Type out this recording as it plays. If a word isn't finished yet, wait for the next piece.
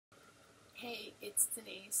Hey, it's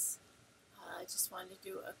Denise. I just wanted to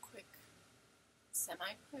do a quick,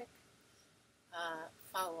 semi-quick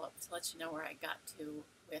follow-up to let you know where I got to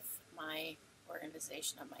with my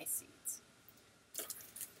organization of my seeds.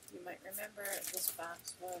 You might remember this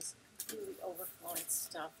box was completely overflowing,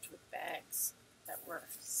 stuffed with bags that were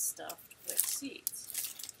stuffed with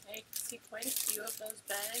seeds. Okay, you can see quite a few of those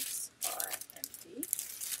bags are empty.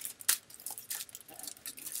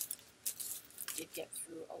 Did get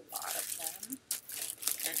through a lot of them,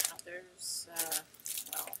 and others,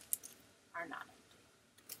 are not empty.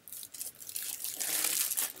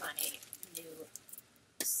 And my new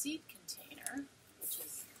seed container, which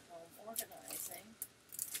is home organizing,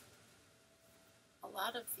 a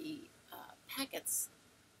lot of the packets,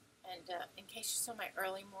 and in case you saw my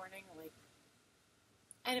early morning,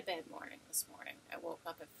 I had a bad morning this morning. I woke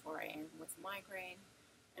up at 4 a.m. with migraine,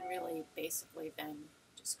 and really, basically, then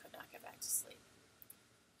just could not get back to sleep.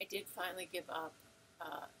 I did finally give up.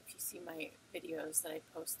 If you see my videos that I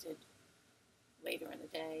posted later in the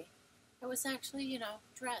day, I was actually,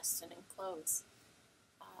 dressed and in clothes.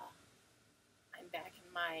 I'm back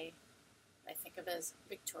in my, I think of as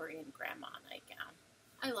Victorian grandma nightgown.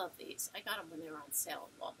 I love these. I got them when they were on sale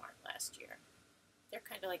in Walmart last year. They're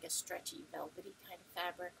kind of like a stretchy, velvety kind of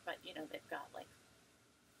fabric, but, they've got like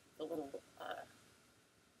the little,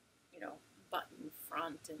 button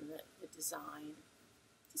front and the design.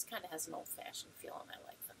 Just kind of has an old-fashioned feel, and I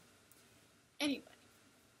like them. Anyway,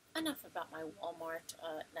 enough about my Walmart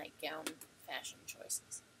nightgown fashion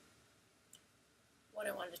choices. What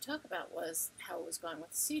I wanted to talk about was how it was going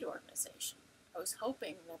with the seed organization. I was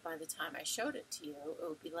hoping that by the time I showed it to you, it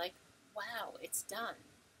would be like, wow, it's done.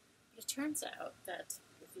 But it turns out that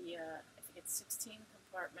the, I think it's 16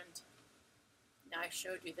 compartment. Now I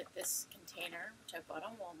showed you that this container, which I bought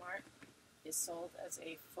on Walmart, is sold as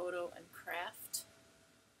a photo and craft.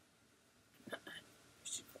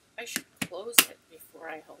 I should close it before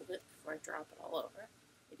I hold it, before I drop it all over.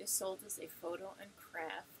 It is sold as a photo and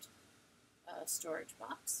craft storage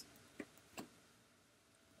box. It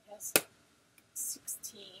has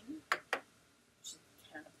 16, which is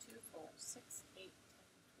count 2, 4, 6, 8, 10,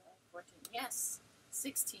 12, 14, yes,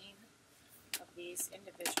 16 of these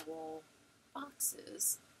individual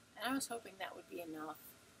boxes. And I was hoping that would be enough.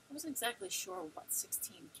 I wasn't exactly sure what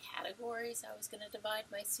 16 categories I was going to divide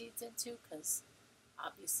my seeds into, because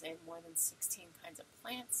obviously I have more than 16 kinds of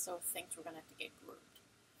plants, so things were going to have to get grouped.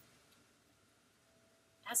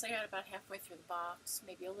 As I got about halfway through the box,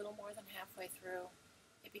 maybe a little more than halfway through,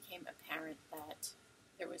 it became apparent that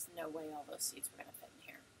there was no way all those seeds were going to fit in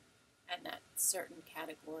here, and that certain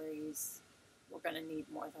categories were going to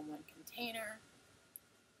need more than one container.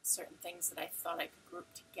 Certain things that I thought I could group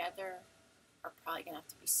together are probably going to have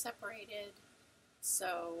to be separated.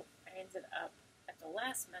 So I ended up, at the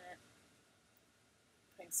last minute,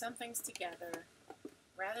 putting some things together.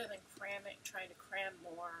 Rather than trying to cram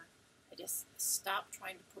more, I just stopped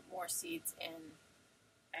trying to put more seeds in.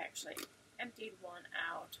 I actually emptied one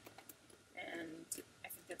out, and I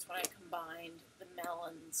think that's when I combined the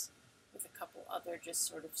melons with a couple other just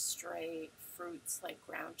sort of stray fruits like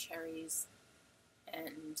ground cherries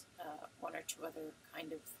and one or two other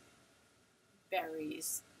kind of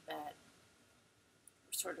berries that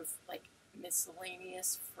were sort of like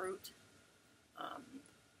miscellaneous fruit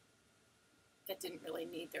that didn't really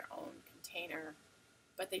need their own container,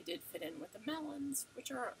 but they did fit in with the melons, which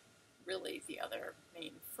are really the other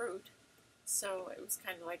main fruit. So it was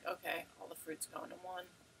kind of like, okay, all the fruits go into one,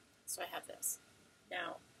 so I have this.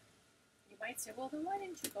 Now, you might say, well, then why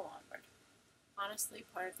didn't you go onward? Honestly,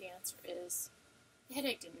 part of the answer is the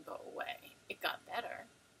headache didn't go away. It got better.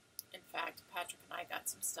 In fact, Patrick and I got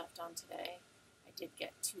some stuff done today. I did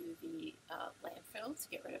get to the landfill to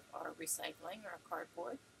get rid of our recycling or our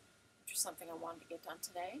cardboard, which was something I wanted to get done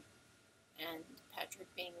today. And Patrick,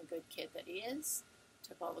 being a good kid that he is,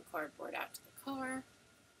 took all the cardboard out to the car,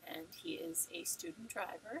 and he is a student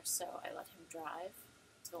driver, so I let him drive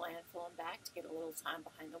to the landfill and back to get a little time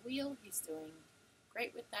behind the wheel. He's doing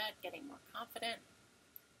great with that, getting more confident.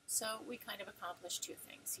 So we kind of accomplished two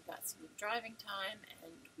things. He got some driving time,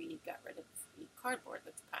 and we got rid of the cardboard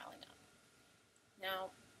that's piling up.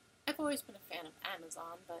 Now, I've always been a fan of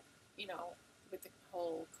Amazon, but, with the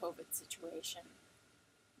whole COVID situation,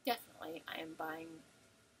 definitely I am buying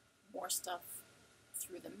more stuff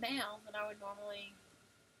through the mail than I would normally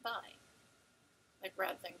buy. Like,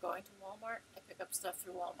 rather than going to Walmart, I pick up stuff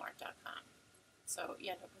through Walmart.com. So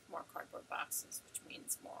you end up with more cardboard boxes, which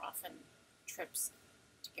means more often trips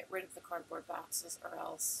to get rid of the cardboard boxes, or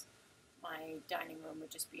else my dining room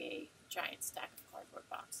would just be a giant stack of cardboard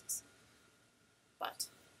boxes. But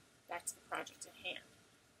back to the project at hand.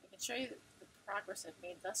 I can show you the progress I've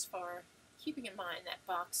made thus far, keeping in mind that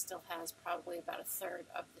box still has probably about a third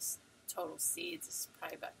of this total seeds. This is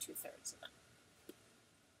probably about 2/3 of them.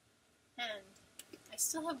 And I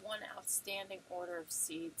still have one outstanding order of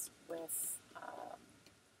seeds with, I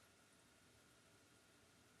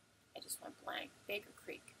just went blank, Baker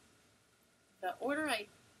Creek.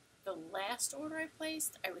 The last order I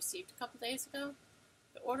placed, I received a couple days ago.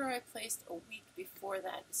 The order I placed a week before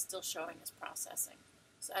that is still showing as processing.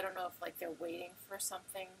 So I don't know if they're waiting for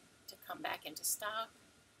something to come back into stock.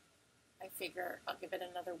 I figure I'll give it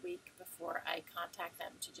another week before I contact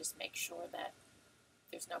them to just make sure that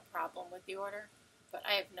there's no problem with the order. But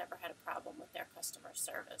I have never had a problem with their customer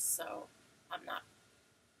service, so I'm not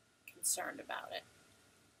concerned about it.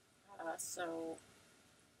 So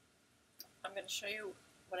I'm going to show you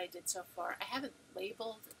what I did so far. I haven't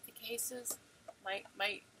labeled the cases. My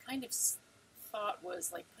kind of thought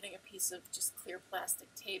was putting a piece of just clear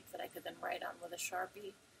plastic tape that I could then write on with a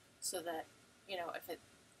Sharpie, so that, if it,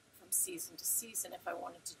 from season to season, if I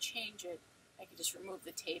wanted to change it, I could just remove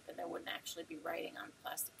the tape and there wouldn't actually be writing on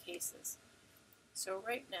plastic cases. So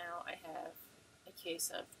right now I have a case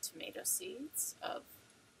of tomato seeds of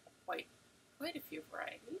quite a few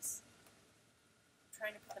varieties. I'm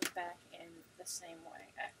trying to put them back in the same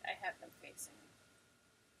way. I have them facing,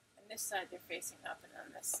 on this side they're facing up, and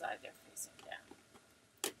on this side they're facing down.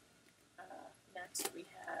 Next we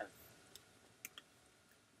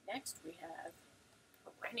have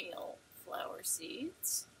perennial flower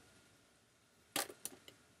seeds.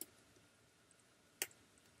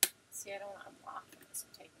 See, I don't want to unlock this.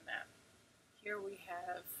 I'm taking that. Here we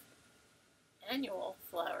have annual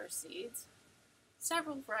flower seeds.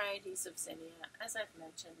 Several varieties of zinnia. As I've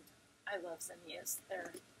mentioned, I love zinnias.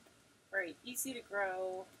 They're very easy to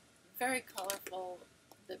grow, very colorful.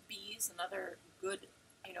 The bees and other good,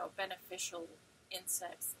 beneficial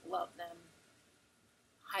insects love them.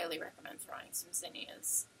 Highly recommend throwing some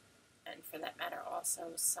zinnias, and for that matter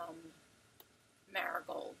also some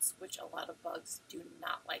marigolds, which a lot of bugs do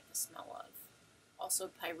not like the smell of. Also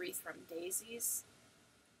pyrethrum daisies,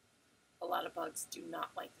 a lot of bugs do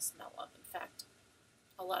not like the smell of. In fact,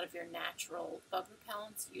 a lot of your natural bug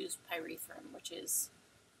repellents use pyrethrum, which is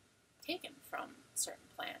taken from certain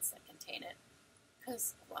plants that contain it,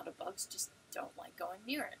 because a lot of bugs just don't like going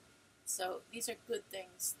near it. So these are good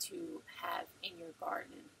things to have in your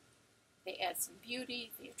garden. They add some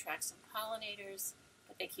beauty, they attract some pollinators,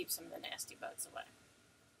 but they keep some of the nasty bugs away.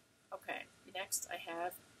 Okay, next I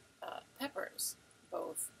have peppers,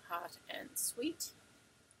 both hot and sweet.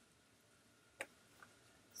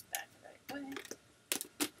 It's back the right way.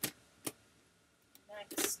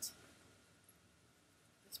 Next,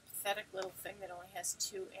 this pathetic little thing that only has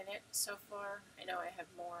 2 in it so far, I know I have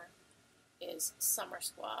more, is summer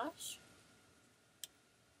squash.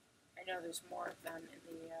 I know there's more of them in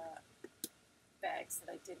the bags that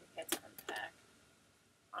I didn't get to unpack.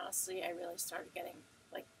 Honestly, I really started getting,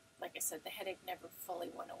 like I said, the headache never fully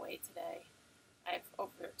went away today. I've,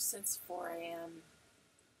 since 4 a.m.,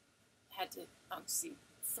 had to, on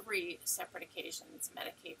 3 separate occasions,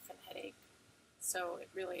 medicate for the headache. So it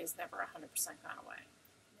really is never 100% gone away.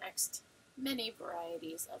 Next, many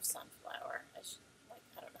varieties of sunflower. I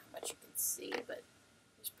don't know how much you can see, but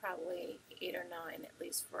there's probably 8 or 9 at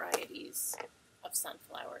least varieties of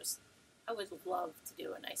sunflowers. I would love to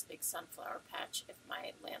do a nice big sunflower patch if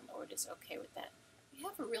my landlord is okay with that. We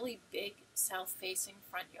have a really big south-facing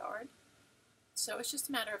front yard, so it's just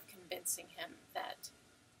a matter of convincing him that,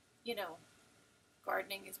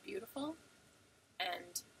 gardening is beautiful,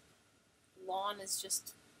 and lawn is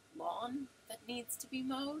just lawn that needs to be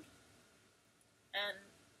mowed. And,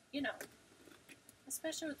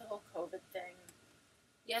 especially with the whole COVID thing,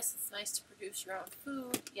 yes, it's nice to produce your own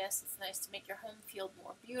food. Yes, it's nice to make your home feel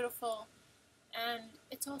more beautiful. And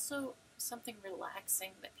it's also something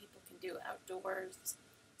relaxing that people can do outdoors.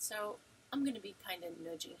 So I'm going to be kind of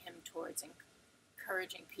nudging him towards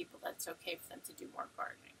encouraging people that it's okay for them to do more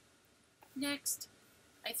gardening. Next,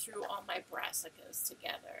 I threw all my brassicas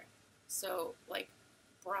together. So,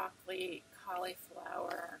 broccoli,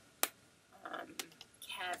 cauliflower,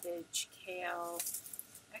 cabbage, kale.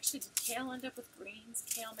 Actually, did kale end up with greens?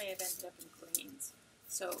 Kale may have ended up in greens.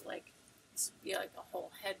 So, this would be a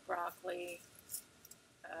whole head broccoli.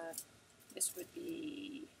 This would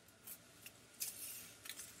be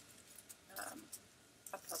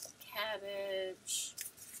a purple cabbage.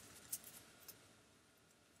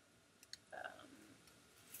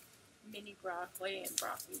 Mini broccoli and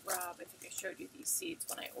broccoli rabe. I think I showed you these seeds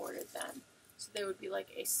when I ordered them. So there would be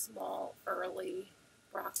a small early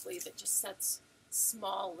broccoli that just sets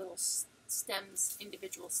small little stems,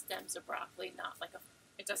 individual stems of broccoli, not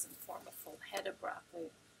it doesn't form a full head of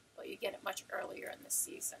broccoli, but you get it much earlier in the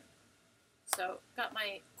season. So got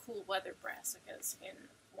my cool weather brassicas in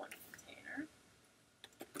one container.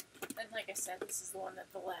 And like I said, this is the one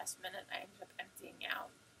that the last minute I ended up emptying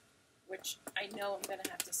out, which I know I'm going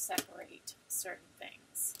to have to separate certain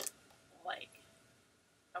things. Like,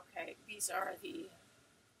 okay, these are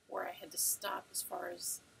where I had to stop as far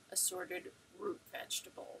as assorted root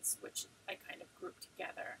vegetables, which I kind of grouped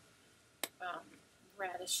together.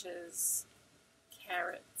 Radishes,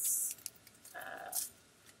 carrots,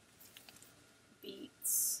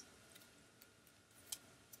 beets,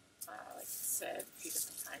 like I said, a few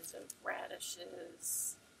different kinds of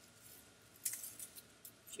radishes,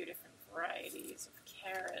 a few different varieties of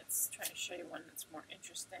carrots, trying to show you one that's more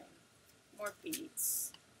interesting, more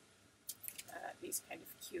beets, these kind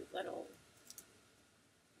of cute little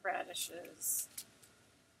radishes,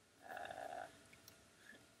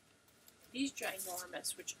 these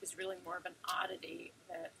ginormous, which is really more of an oddity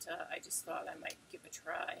that I just thought I might give a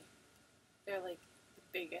try. They're like the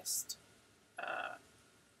biggest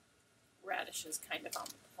radishes kind of on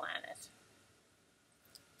the planet.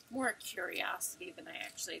 More a curiosity than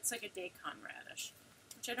it's like a Daikon radish,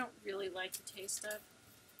 which I don't really like the taste of,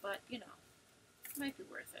 but you know, it might be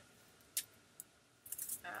worth it.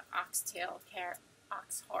 Oxheart,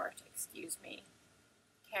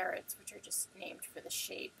 carrots, which are just named for the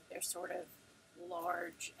shape. They're sort of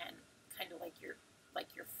large and kind of like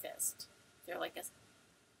your fist. They're like a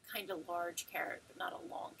kind of large carrot, but not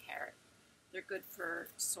a long carrot. They're good for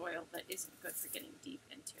soil that isn't good for getting deep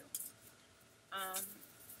into.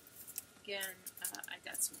 Again, I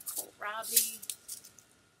got some kohlrabi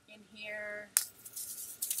in here,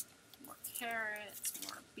 more carrots,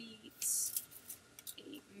 more beets,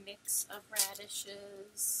 a mix of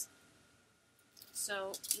radishes.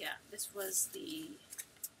 So yeah, this was the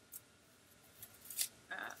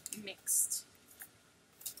mixed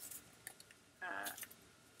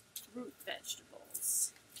root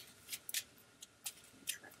vegetables.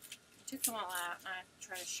 I took them all out and I have to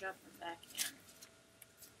try to shove them back in.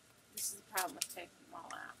 This is the problem with taking them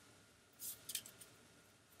all out.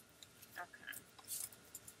 Okay.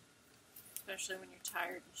 Especially when you're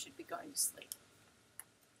tired and should be going to sleep.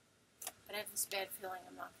 But I have this bad feeling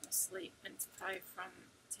I'm not going to sleep, and it's probably from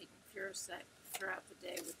taking Furoset throughout the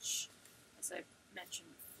day, which, as I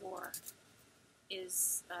mentioned before,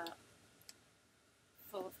 is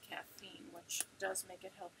full of caffeine, which does make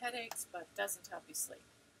it help headaches, but doesn't help you sleep.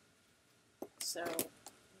 So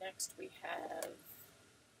next we have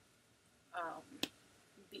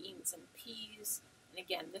beans and peas. And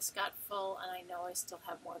again, this got full, and I know I still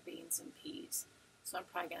have more beans and peas. So I'm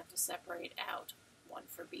probably going to have to separate out one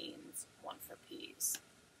for beans, one for peas.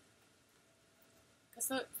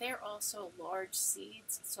 Because they're also large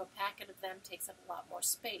seeds, so a packet of them takes up a lot more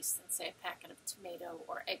space than, say, a packet of tomato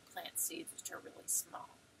or eggplant seeds, which are really small.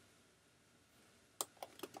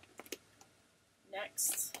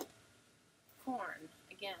 Next, corn.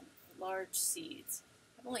 Again, large seeds.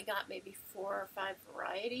 I've only got maybe 4 or 5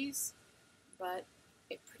 varieties, but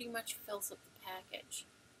it pretty much fills up the package.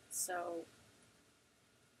 So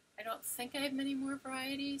I don't think I have many more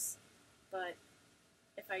varieties, but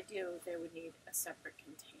if I do, they would need a separate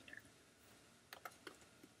container.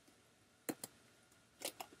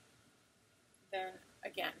 Then,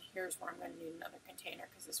 again, here's where I'm going to need another container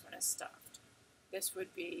because this one is stuffed. This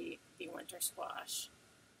would be the winter squash.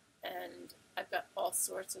 And I've got all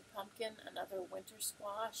sorts of pumpkin and other winter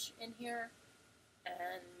squash in here.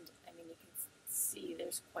 And, I mean, you can see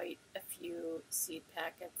there's quite a few seed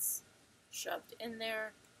packets shoved in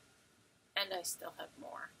there. And I still have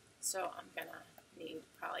more. So I'm going to need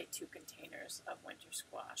probably 2 containers of winter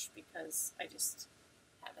squash because I just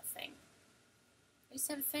have a thing. I just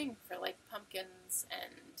have a thing for like pumpkins,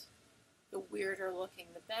 and the weirder looking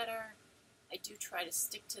the better. I do try to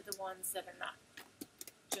stick to the ones that are not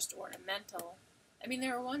just ornamental. I mean,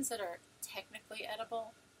 there are ones that are technically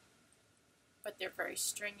edible, but they're very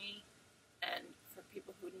stringy, and for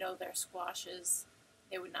people who know their squashes,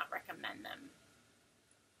 they would not recommend them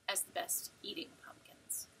as the best eating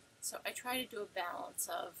pumpkins. So I try to do a balance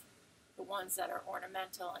of the ones that are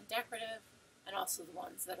ornamental and decorative, and also the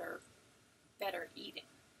ones that are better eating,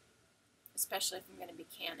 especially if I'm going to be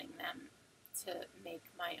canning them to make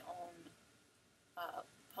my own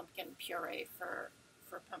pumpkin puree for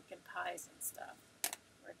pumpkin pies and stuff.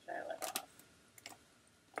 Where did I let off?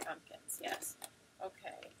 Pumpkins, yes.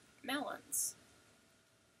 Okay, melons.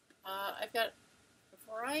 I've got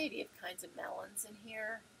a variety of kinds of melons in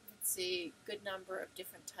here. Let's see, good number of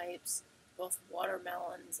different types, both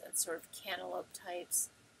watermelons and sort of cantaloupe types,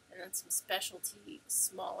 and then some specialty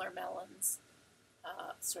smaller melons.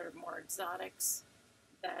 sort of more exotics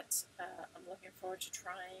that I'm looking forward to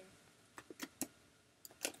trying.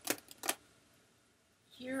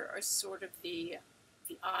 Here are sort of the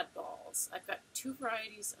oddballs. I've got 2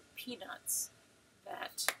 varieties of peanuts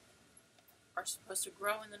that are supposed to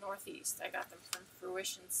grow in the Northeast. I got them from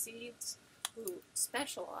Fruition Seeds, who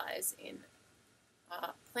specialize in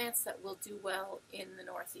plants that will do well in the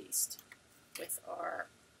Northeast with our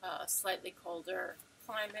slightly colder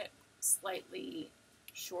climate, slightly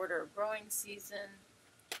shorter growing season.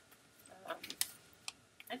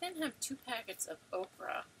 I then have 2 packets of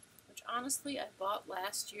okra, which honestly I bought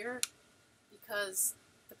last year because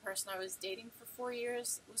the person I was dating for 4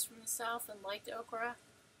 years was from the South and liked okra.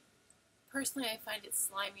 Personally, I find it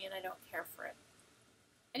slimy and I don't care for it.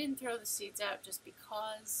 I didn't throw the seeds out just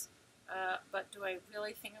because, but do I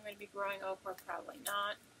really think I'm going to be growing okra? Probably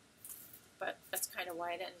not. But that's kind of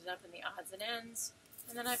why it ended up in the odds and ends.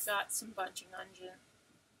 And then I've got some bunching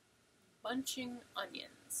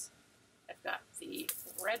onions. I've got the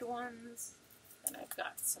red ones, and I've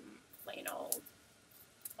got some plain old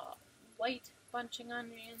white bunching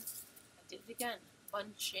onions. I did it again,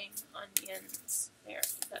 bunching onions. There,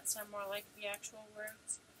 does that sound more like the actual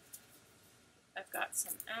words? I've got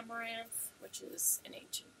some amaranth, which is an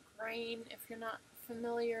ancient grain, if you're not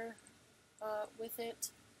familiar with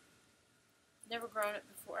it. Never grown it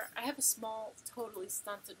before. I have a small, totally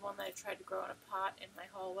stunted one that I tried to grow in a pot in my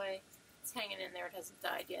hallway. It's hanging in there, it hasn't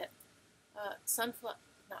died yet.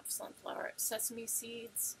 Sesame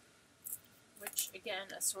seeds, which again,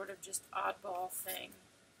 a sort of just oddball thing.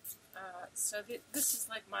 So this is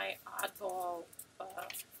like my oddball,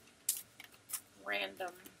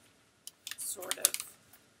 random sort of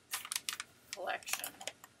collection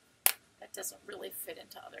that doesn't really fit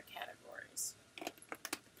into other categories.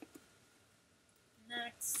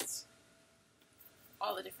 Next,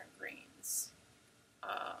 all the different greens.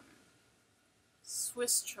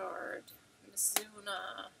 Swiss chard,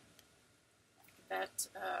 Mizuna, that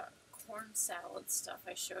corn salad stuff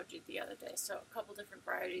I showed you the other day. So a couple different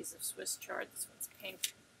varieties of Swiss chard. This one's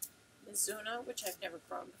pink. Mizuna, which I've never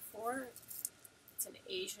grown before. It's an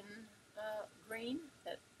Asian green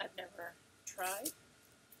that I've never tried.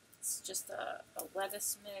 It's just a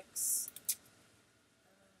lettuce mix.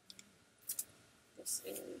 This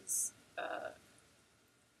is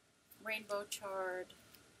rainbow chard.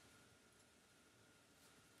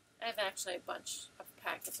 I have actually a bunch of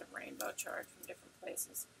packets of rainbow chard from different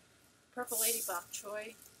places. Purple Lady Bok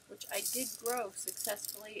Choy, which I did grow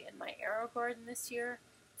successfully in my AeroGarden this year.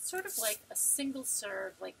 It's sort of like a single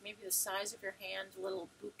serve, like maybe the size of your hand, little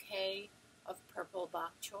bouquet of purple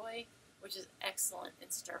bok choy, which is excellent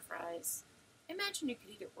in stir fries. I imagine you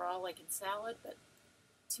could eat it raw like in salad, but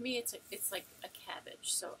to me it's like a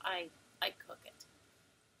cabbage, so I cook it.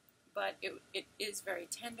 But it is very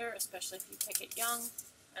tender, especially if you pick it young.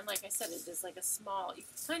 And like I said, it is like a small, you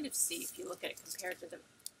can kind of see if you look at it compared to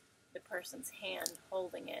the person's hand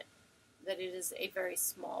holding it, that it is a very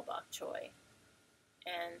small bok choy.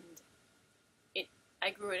 And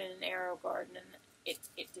I grew it in an AeroGarden, and it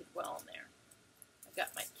did well in there. I've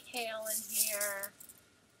got my kale in here.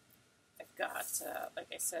 I've got, like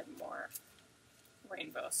I said, more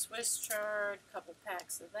rainbow Swiss chard, a couple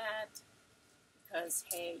packs of that, because,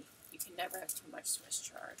 hey, you can never have too much Swiss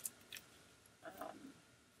chard.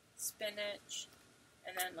 Spinach,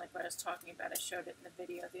 and then like what I was talking about, I showed it in the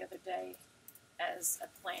video the other day as a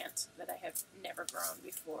plant that I have never grown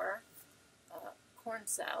before. Corn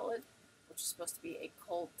salad, which is supposed to be a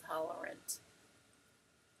cold-tolerant,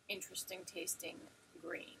 interesting tasting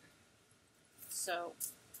green. So,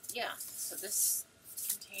 yeah, so this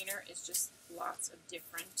container is just lots of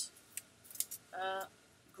different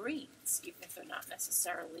greens, even if they're not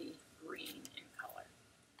necessarily green in color.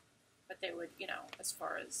 But they would, you know, as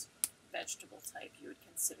far as vegetable type, you would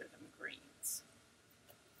consider them greens.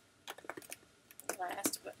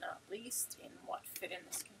 Last but not least, in what fit in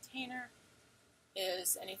this container,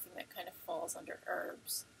 is anything that kind of falls under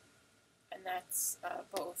herbs. And that's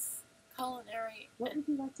both culinary What and...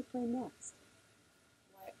 would you like to play next?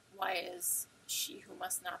 Why is she who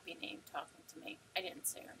must not be named talking to me? I didn't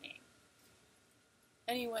say her name.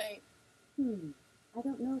 Anyway. I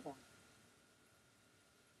don't know that.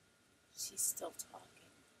 She's still talking.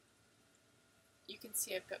 You can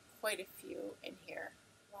see I've got quite a few in here.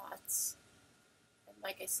 Lots. And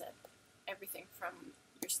like I said, everything from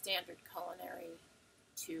your standard culinary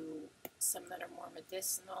to some that are more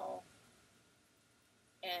medicinal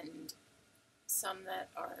and some that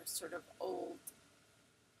are sort of old,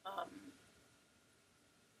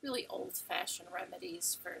 really old-fashioned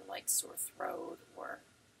remedies for like sore throat or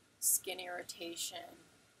skin irritation.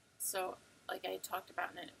 So like I talked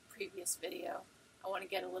about in a previous video, I want to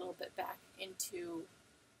get a little bit back into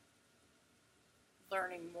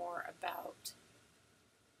learning more about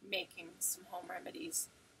making some home remedies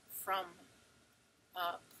from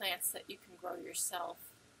plants that you can grow yourself.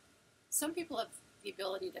 Some people have the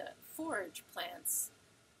ability to forage plants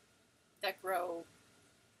that grow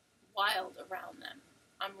wild around them.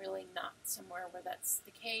 I'm really not somewhere where that's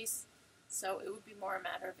the case, so it would be more a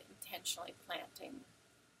matter of intentionally planting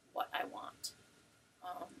what I want.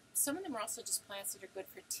 Some of them are also just plants that are good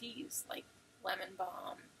for teas, like lemon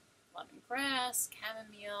balm, lemongrass,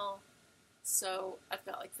 chamomile. So I've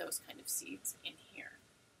got like those kind of seeds in here.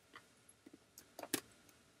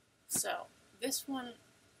 So this one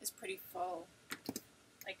is pretty full.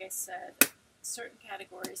 Like I said, certain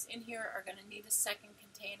categories in here are going to need a second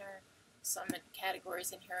container. Some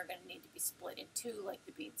categories in here are going to need to be split in two, like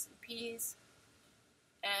the beans and peas.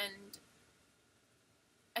 And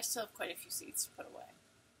I still have quite a few seeds to put away.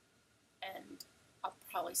 And I'll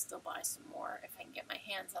probably still buy some more if I can get my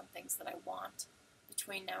hands on things that I want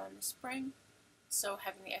between now and the spring. So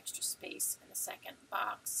having the extra space in the second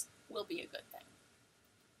box will be a good thing.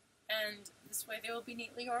 And this way they will be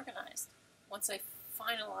neatly organized. Once I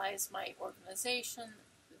finalize my organization,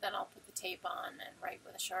 then I'll put the tape on and write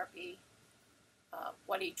with a Sharpie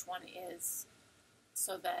what each one is,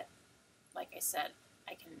 so that, like I said,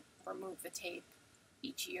 I can remove the tape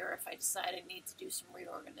each year if I decide I need to do some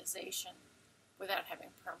reorganization without having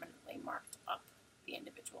permanently marked up the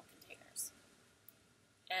individual containers.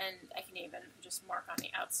 And I can even just mark on the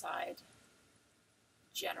outside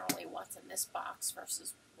generally what's in this box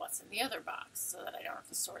versus what's in the other box, so that I don't have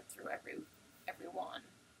to sort through every one.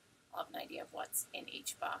 I'll have an idea of what's in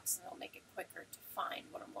each box, and it'll make it quicker to find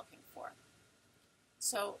what I'm looking for.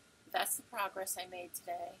 So that's the progress I made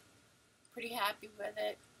today. Pretty happy with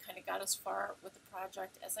it. Kind of got as far with the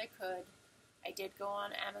project as I could. I did go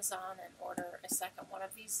on Amazon and order a second one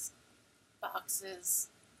of these boxes,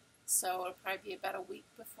 so it'll probably be about a week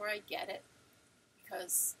before I get it,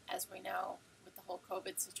 because as we know, with the whole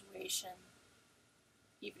COVID situation,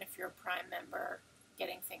 even if you're a Prime member,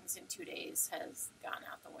 getting things in 2 days has gone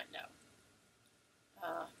out the window.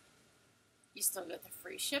 You still get the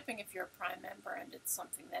free shipping if you're a Prime member and it's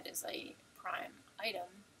something that is a Prime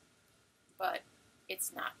item, but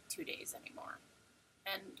it's not 2 days anymore.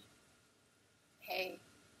 And hey,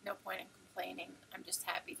 no point in complaining. I'm just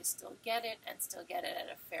happy to still get it and still get it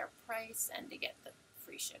at a fair price and to get the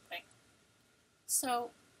free shipping. So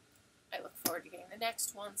I look forward to getting the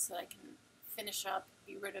next one so that I can finish up,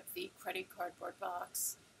 be rid of the cruddy cardboard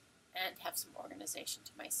box, and have some organization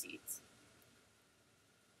to my seeds.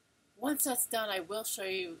 Once that's done, I will show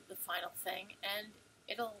you the final thing, and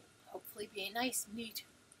it'll hopefully be a nice, neat,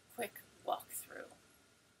 quick walkthrough.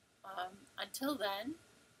 Until then,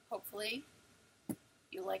 hopefully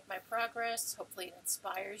you like my progress. Hopefully it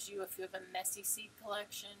inspires you if you have a messy seed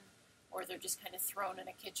collection, or they're just kind of thrown in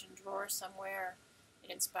a kitchen drawer somewhere. It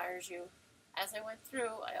inspires you. As I went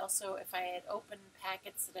through, I also, if I had opened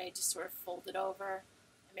packets that I just sort of folded over,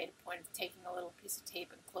 I made a point of taking a little piece of tape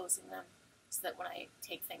and closing them, so that when I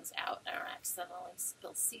take things out, I don't accidentally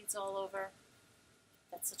spill seeds all over.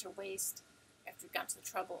 That's such a waste, after you've gone to the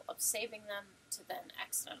trouble of saving them to then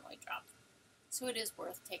accidentally drop them. So it is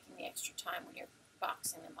worth taking the extra time when you're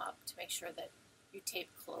boxing them up to make sure that you tape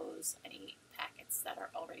close any packets that are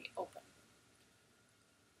already open.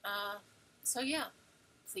 So yeah,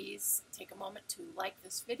 please take a moment to like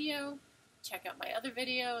this video, check out my other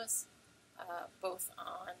videos, both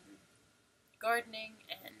on gardening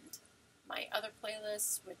and my other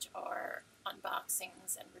playlists, which are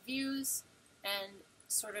unboxings and reviews, and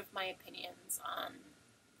sort of my opinions on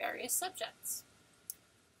various subjects.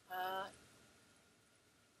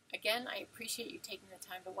 Again, I appreciate you taking the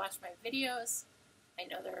time to watch my videos. I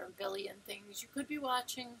know there are a billion things you could be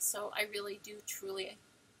watching, so I really do truly,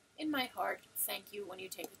 in my heart, thank you when you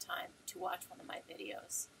take the time to watch one of my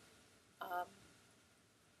videos.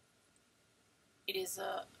 It is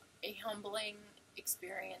a humbling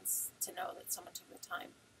experience to know that someone took the time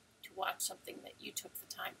to watch something that you took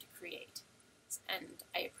the time to create, and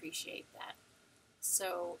I appreciate that.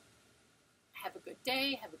 So have a good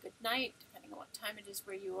day, have a good night, depending on what time it is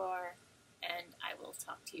where you are, and I will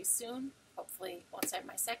talk to you soon, hopefully once I have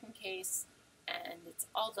my second case and it's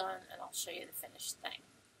all done, and I'll show you the finished thing.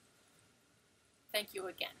 Thank you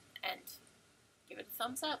again, and give it a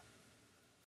thumbs up.